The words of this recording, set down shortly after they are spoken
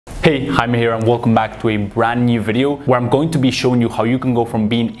Hey, Jaime here and welcome back to a brand new video where I'm going to be showing you how you can go from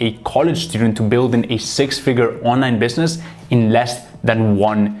being a college student to building a six-figure online business in less than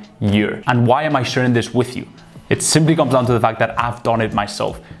 1 year. And why am I sharing this with you? It simply comes down to the fact that I've done it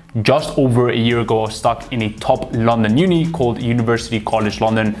myself. Just over a year ago, I was stuck in a top London uni called University College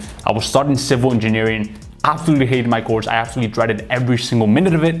London. I was studying civil engineering. Absolutely hated my course. I absolutely dreaded every single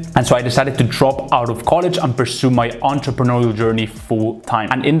minute of it. And so I decided to drop out of college and pursue my entrepreneurial journey full time.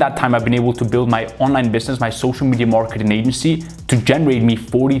 And in that time, I've been able to build my online business, my social media marketing agency, to generate me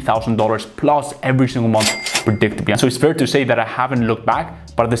 $40,000 plus every single month predictably. And so it's fair to say that I haven't looked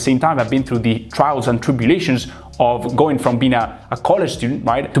back, but at the same time, I've been through the trials and tribulations of going from being a college student,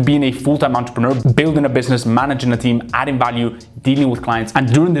 right, to being a full-time entrepreneur, building a business, managing a team, adding value, dealing with clients.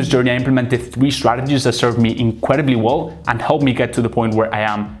 And during this journey, I implemented 3 strategies that served me incredibly well and helped me get to the point where I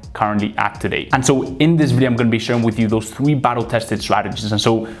am currently at today. And so in this video, I'm going to be sharing with you those 3 battle-tested strategies. And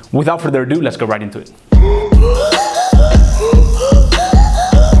so without further ado, let's go right into it.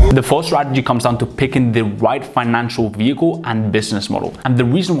 The first strategy comes down to picking the right financial vehicle and business model. And the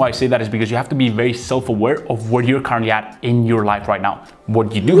reason why I say that is because you have to be very self-aware of where you're currently at in your life right now,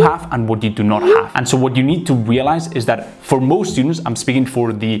 what you do have and what you do not have. And so what you need to realize is that for most students, I'm speaking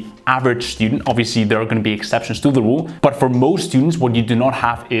for the average student, obviously there are going to be exceptions to the rule, but for most students, what you do not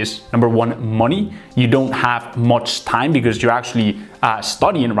have is, number 1, money. You don't have much time because you're actually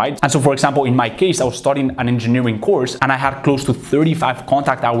studying, right? And so for example, in my case, I was studying an engineering course and I had close to 35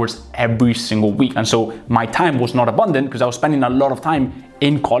 contact hours every single week. And so my time was not abundant because I was spending a lot of time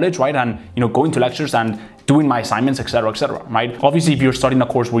in college, right? And going to lectures and doing my assignments, etc., right? Obviously, if you're studying a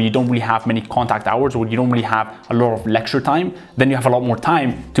course where you don't really have many contact hours or you don't really have a lot of lecture time, then you have a lot more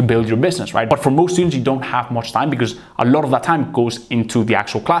time to build your business, right? But for most students, you don't have much time because a lot of that time goes into the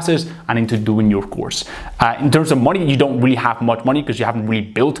actual classes and into doing your course. In terms of money, you don't really have much money because you haven't really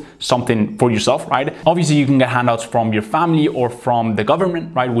built something for yourself, right? Obviously, you can get handouts from your family or from the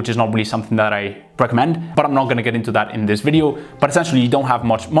government, right? Which is not really something that I recommend, but I'm not going to get into that in this video. But essentially, you don't have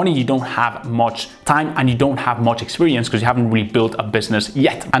much money, you don't have much time, and you don't have much experience because you haven't really built a business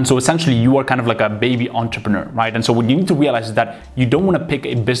yet. And so essentially, you are kind of like a baby entrepreneur, right? And so what you need to realize is that you don't want to pick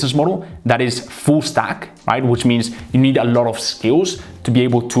a business model that is full stack, right? Which means you need a lot of skills to be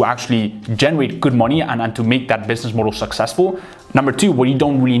able to actually generate good money and to make that business model successful. Number 2, where you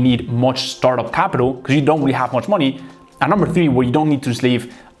don't really need much startup capital because you don't really have much money. And number 3, where you don't need to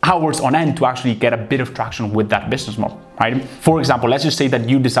slave hours on end to actually get a bit of traction with that business model, right? For example, let's just say that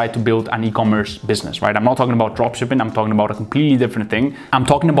you decide to build an e-commerce business, right? I'm not talking about dropshipping, I'm talking about a completely different thing. I'm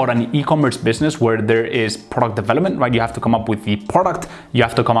talking about an e-commerce business where there is product development, right? You have to come up with the product, you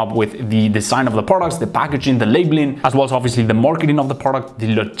have to come up with the design of the products, the packaging, the labeling, as well as obviously the marketing of the product,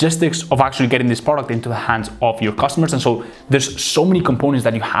 the logistics of actually getting this product into the hands of your customers. And so there's so many components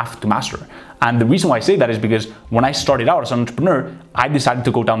that you have to master. And the reason why I say that is because when I started out as an entrepreneur, I decided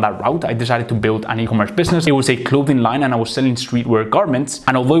to go down that route. I decided to build an e-commerce business. It was a clothing line and I was selling streetwear garments.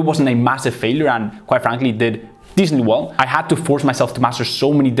 And although it wasn't a massive failure and quite frankly did decently well, I had to force myself to master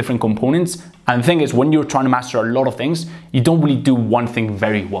so many different components. And the thing is, when you're trying to master a lot of things, you don't really do one thing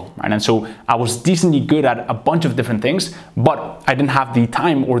very well, right? And so I was decently good at a bunch of different things, but I didn't have the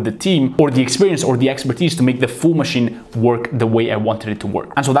time or the team or the experience or the expertise to make the full machine work the way I wanted it to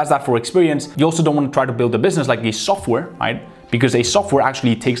work. And so that's that for experience. You also don't want to try to build a business like a software, right? Because a software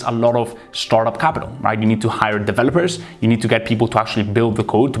actually takes a lot of startup capital, right? You need to hire developers, you need to get people to actually build the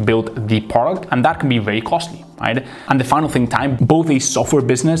code, to build the product, and that can be very costly, right? And the final thing, time. Both a software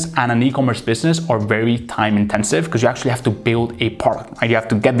business and an e-commerce business are very time intensive because you actually have to build a product, right? You have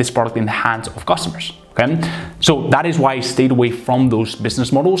to get this product in the hands of customers. Okay, so that is why I stayed away from those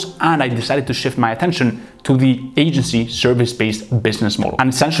business models and I decided to shift my attention to the agency service-based business model. And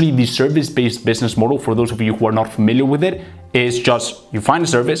essentially the service-based business model, for those of you who are not familiar with it, is just you find a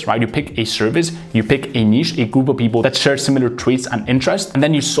service, right? You pick a service, you pick a niche, a group of people that share similar traits and interests, and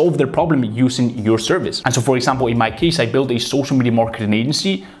then you solve their problem using your service. And so for example, in my case, I built a social media marketing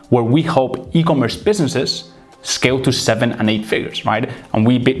agency where we help e-commerce businesses scale to 7 and 8 figures, right? And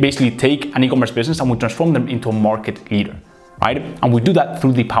we basically take an e-commerce business and we transform them into a market leader, right? And we do that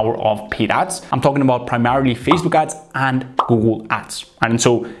through the power of paid ads. I'm talking about primarily Facebook ads and Google ads, right? And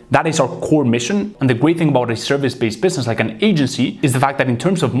so that is our core mission. And the great thing about a service-based business like an agency is the fact that in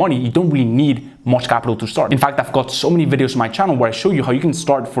terms of money, you don't really need much capital to start. In fact, I've got so many videos on my channel where I show you how you can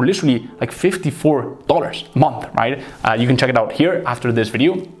start for literally like $54 a month, right? You can check it out here after this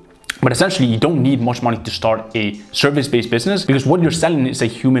video. But essentially, you don't need much money to start a service-based business, because what you're selling is a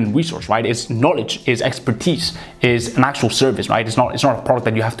human resource, right? It's knowledge, is expertise, is an actual service, right? It's not a product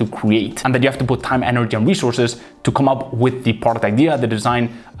that you have to create and that you have to put time, energy, and resources to come up with the product idea, the design,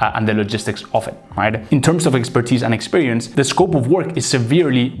 and the logistics of it, right? In terms of expertise and experience, the scope of work is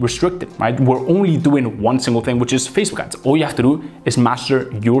severely restricted, right? We're only doing one single thing, which is Facebook ads. All you have to do is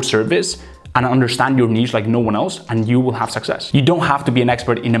master your service and understand your niche like no one else, and you will have success. You don't have to be an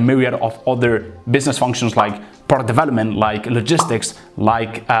expert in a myriad of other business functions like product development, like logistics,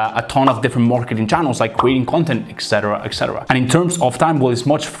 like a ton of different marketing channels, like creating content, etc., etc. And in terms of time, well, it's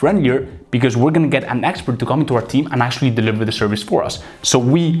much friendlier because we're gonna get an expert to come into our team and actually deliver the service for us. So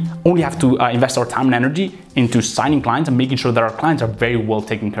we only have to invest our time and energy into signing clients and making sure that our clients are very well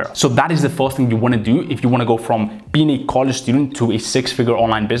taken care of. So that is the first thing you wanna do if you wanna go from being a college student to a six-figure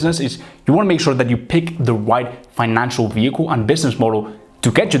online business, is you wanna make sure that you pick the right financial vehicle and business model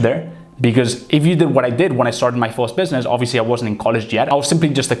to get you there. Because if you did what I did when I started my first business, obviously I wasn't in college yet. I was simply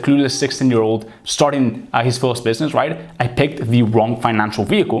just a clueless 16-year-old starting his first business, right? I picked the wrong financial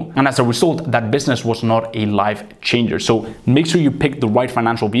vehicle. And as a result, that business was not a life changer. So make sure you pick the right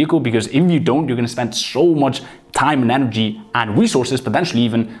financial vehicle, because if you don't, you're gonna spend so much time and energy and resources, potentially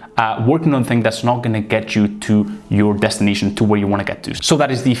even working on things that's not gonna get you to your destination, to where you wanna get to. So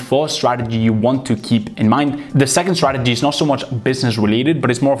that is the first strategy you want to keep in mind. The second strategy is not so much business related, but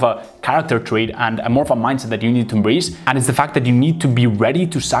it's more of a character trait and more of a mindset that you need to embrace. And it's the fact that you need to be ready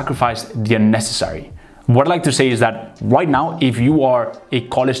to sacrifice the unnecessary. What I'd like to say is that right now, if you are a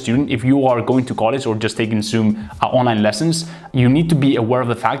college student, if you are going to college or just taking Zoom online lessons, you need to be aware of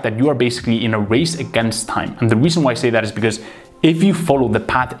the fact that you are basically in a race against time. And the reason why I say that is because if you follow the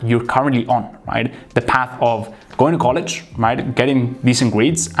path you're currently on, right, the path of going to college, right, getting decent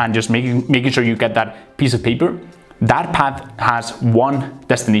grades and just making sure you get that piece of paper, that path has one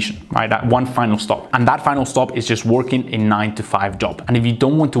destination, right? That one final stop. And that final stop is just working a 9-to-5 job. And if you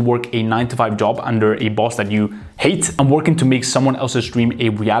don't want to work a 9-to-5 job under a boss that you hate and working to make someone else's dream a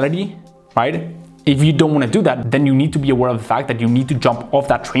reality, right? If you don't want to do that, then you need to be aware of the fact that you need to jump off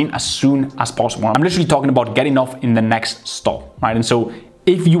that train as soon as possible. I'm literally talking about getting off in the next stop, right? And so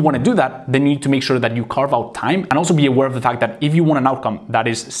if you want to do that, then you need to make sure that you carve out time, and also be aware of the fact that if you want an outcome that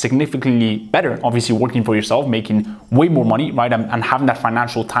is significantly better, obviously working for yourself, making way more money, right, and having that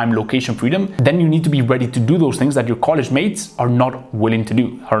financial time, location freedom, then you need to be ready to do those things that your college mates are not willing to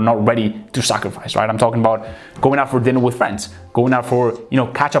do, are not ready to sacrifice, right? I'm talking about going out for dinner with friends, going out for,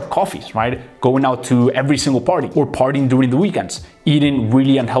 catch-up coffees, right? Going out to every single party, or partying during the weekends, eating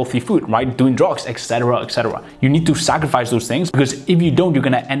really unhealthy food, right? Doing drugs, etc., etc. You need to sacrifice those things, because if you don't, you're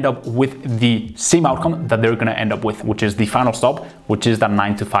gonna end up with the same outcome that they're gonna end up with, which is the final stop, which is that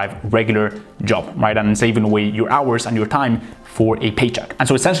 9-to-5 regular job, right? And saving away your hours and your time for a paycheck. And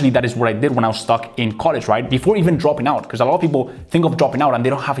so essentially that is what I did when I was stuck in college, right? Before even dropping out, because a lot of people think of dropping out and they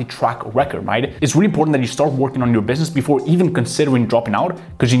don't have a track record, right? It's really important that you start working on your business before even considering dropping out,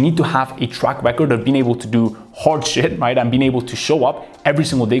 because you need to have a track record of being able to do hard shit, right? And being able to show up every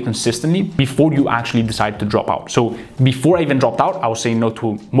single day consistently before you actually decide to drop out. So before I even dropped out, I was saying no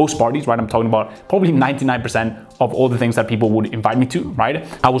to most parties, right? I'm talking about probably 99% of all the things that people would invite me to, right?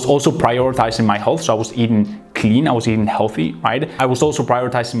 I was also prioritizing my health. So I was eating clean, I was eating healthy, right? I was also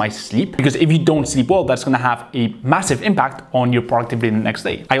prioritizing my sleep, because if you don't sleep well, that's gonna have a massive impact on your productivity the next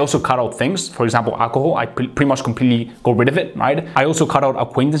day. I also cut out things, for example, alcohol, I pretty much completely got rid of it, right? I also cut out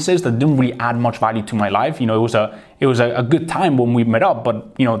acquaintances that didn't really add much value to my life. It was a good time when we met up,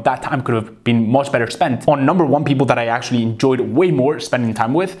 but that time could have been much better spent on number one, people that I actually enjoyed way more spending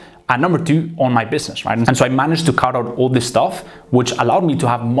time with, and number two, on my business, right? And so I managed to cut out all this stuff, which allowed me to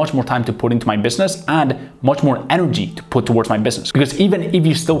have much more time to put into my business and much more energy to put towards my business. Because even if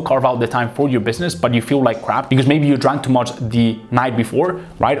you still carve out the time for your business, but you feel like crap because maybe you drank too much the night before,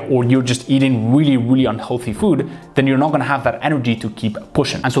 right? Or you're just eating really, really unhealthy food, then you're not gonna have that energy to keep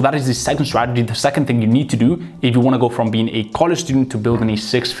pushing. And so that is the second strategy, the second thing you need to do if you wanna go from being a college student to building a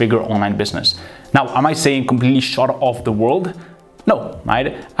six-figure online business. Now, am I saying completely shut off the world? No,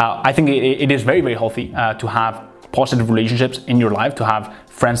 right? I think it is very, very healthy to have positive relationships in your life, to have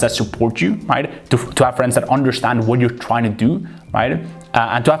friends that support you, right? To have friends that understand what you're trying to do, right?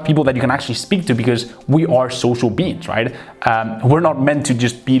 And to have people that you can actually speak to, because we are social beings, right? We're not meant to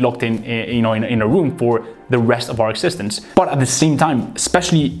just be locked in a room for the rest of our existence. But at the same time,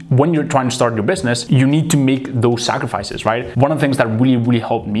 especially when you're trying to start your business, you need to make those sacrifices, right? One of the things that really, really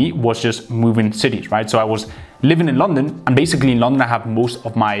helped me was just moving cities, right? So I was living in London, and basically in London I have most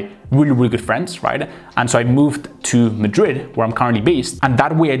of my really, really good friends, right? And so I moved to Madrid, where I'm currently based, and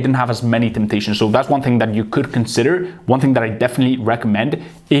that way I didn't have as many temptations. So that's one thing that you could consider, one thing that I definitely recommend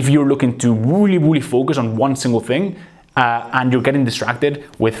if you're looking to really focus on one single thing. And you're getting distracted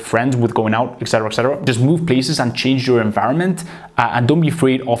with friends, with going out, etc., etc. Just move places and change your environment, and don't be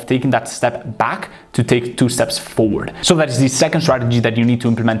afraid of taking that step back to take 2 steps forward. So that is the second strategy that you need to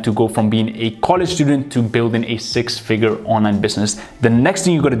implement to go from being a college student to building a 6-figure online business. The next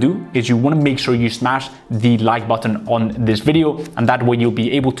thing you got to do is you want to make sure you smash the like button on this video, and that way you'll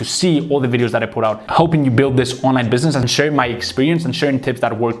be able to see all the videos that I put out helping you build this online business and sharing my experience and sharing tips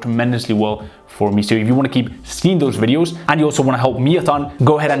that work tremendously well for me. So if you want to keep seeing those videos and you also want to help me a ton,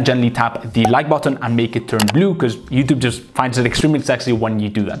 go ahead and gently tap the like button and make it turn blue, because YouTube just finds it extremely sexy when you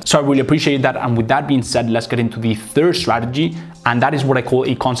do that. So I really appreciate that. And with that being said, let's get into the third strategy, and that is what I call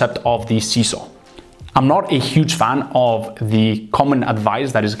a concept of the seesaw. I'm not a huge fan of the common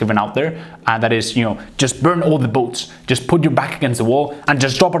advice that is given out there, and that is, just burn all the boats, just put your back against the wall and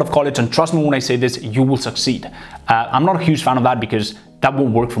just drop out of college, and trust me when I say this, you will succeed. I'm not a huge fan of that because that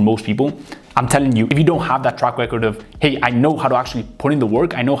won't work for most people. I'm telling you, if you don't have that track record of, hey, I know how to actually put in the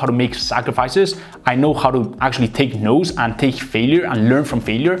work, I know how to make sacrifices, I know how to actually take no's and take failure and learn from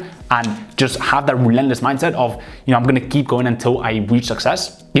failure, and just have that relentless mindset of, I'm gonna keep going until I reach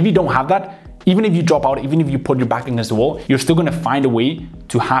success. If you don't have that, even if you drop out, even if you put your back against the wall, you're still gonna find a way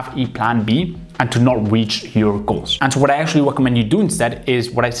to have a plan B and to not reach your goals. And so what I actually recommend you do instead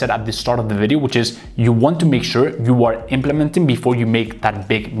is what I said at the start of the video, which is you want to make sure you are implementing before you make that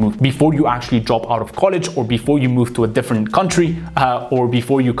big move, before you actually drop out of college, or before you move to a different country, or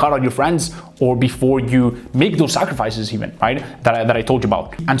before you cut out your friends, or before you make those sacrifices even, right, that I told you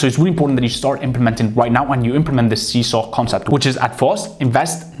about. And so it's really important that you start implementing right now, and you implement the seesaw concept, which is at first,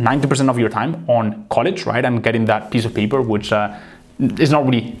 invest 90% of your time on college, right, and getting that piece of paper, which is not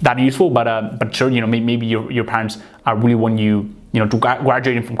really that useful, but sure, maybe your parents really want you, to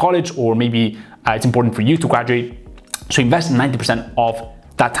graduating from college, or maybe it's important for you to graduate. So invest 90% of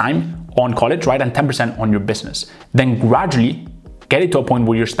that time on college, right, and 10% on your business. Then gradually get it to a point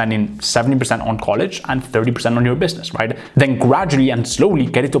where you're spending 70% on college and 30% on your business, right? Then gradually and slowly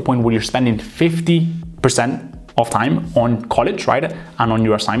get it to a point where you're spending 50% of time on college, right, and on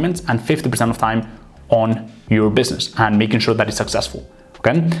your assignments, and 50% of time on your business and making sure that it's successful.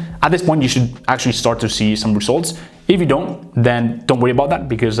 Okay, at this point you should actually start to see some results. If you don't, then don't worry about that,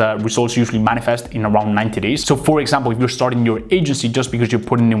 because results usually manifest in around 90 days. So for example, if you're starting your agency, just because you're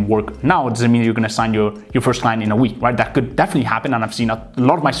putting in work now, it doesn't mean you're going to sign your first client in a week, right? That could definitely happen, and I've seen a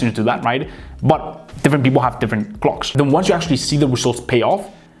lot of my students do that, right? But different people have different clocks. Then once you actually see the results pay off,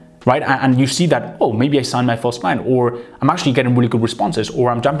 right, and you see that, oh, maybe I signed my first client, or I'm actually getting really good responses, or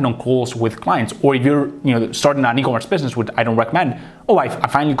I'm jumping on calls with clients, or if you're starting an e-commerce business, which I don't recommend, oh, I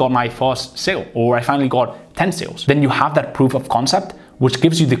finally got my first sale, or I finally got 10 sales. Then you have that proof of concept, which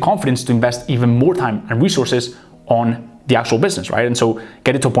gives you the confidence to invest even more time and resources on the actual business, right? And so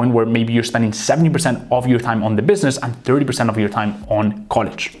get it to a point where maybe you're spending 70% of your time on the business and 30% of your time on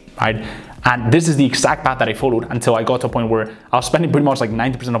college, right? And this is the exact path that I followed until I got to a point where I was spending pretty much like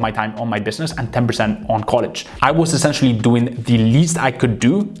 90% of my time on my business and 10% on college. I was essentially doing the least I could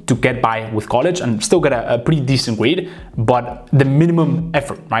do to get by with college and still get a pretty decent grade, but the minimum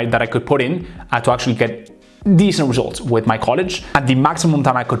effort, right, that I could put in to actually get decent results with my college, and the maximum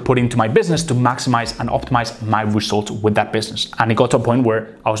time I could put into my business to maximize and optimize my results with that business. And it got to a point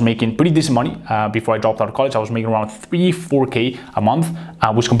where I was making pretty decent money before I dropped out of college. I was making around 3-4K a month,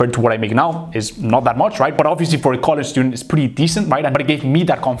 which compared to what I make now is not that much, right? But obviously for a college student, it's pretty decent, right? But it gave me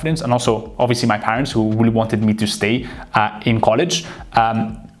that confidence, and also obviously my parents, who really wanted me to stay in college,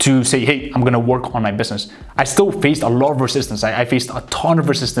 to say, hey, I'm gonna work on my business. I still faced a lot of resistance. I faced a ton of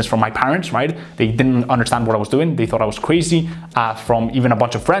resistance from my parents, right? They didn't understand what I was doing. They thought I was crazy, from even a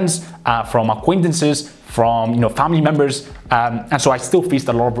bunch of friends, from acquaintances, from family members. And so I still faced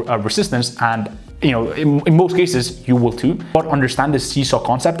a lot of resistance, and in most cases you will too. But understand the seesaw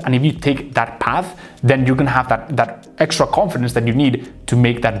concept, and if you take that path, then you're gonna have that extra confidence that you need to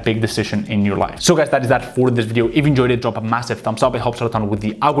make that big decision in your life. So guys, that is that for this video. If you enjoyed it, drop a massive thumbs up. It helps out a ton with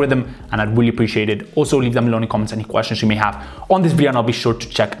the algorithm, and I'd really appreciate it. Also, leave them below in the comments any questions you may have on this video, and I'll be sure to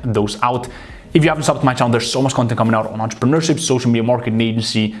check those out. If you haven't subbed to my channel, there's so much content coming out on entrepreneurship, social media marketing,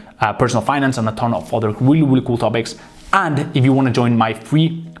 agency, personal finance, and a ton of other really cool topics. And if you want to join my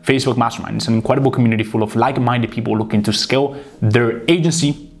free Facebook mastermind, it's an incredible community full of like-minded people looking to scale their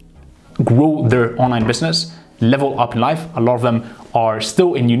agency, grow their online business, level up in life. A lot of them are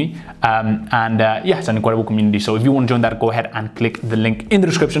still in uni, yeah, it's an incredible community. So if you want to join that, go ahead and click the link in the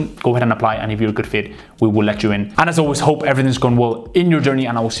description. Go ahead and apply, and if you're a good fit, we will let you in. And as always, hope everything's going well in your journey,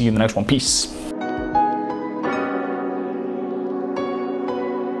 and I will see you in the next one. Peace.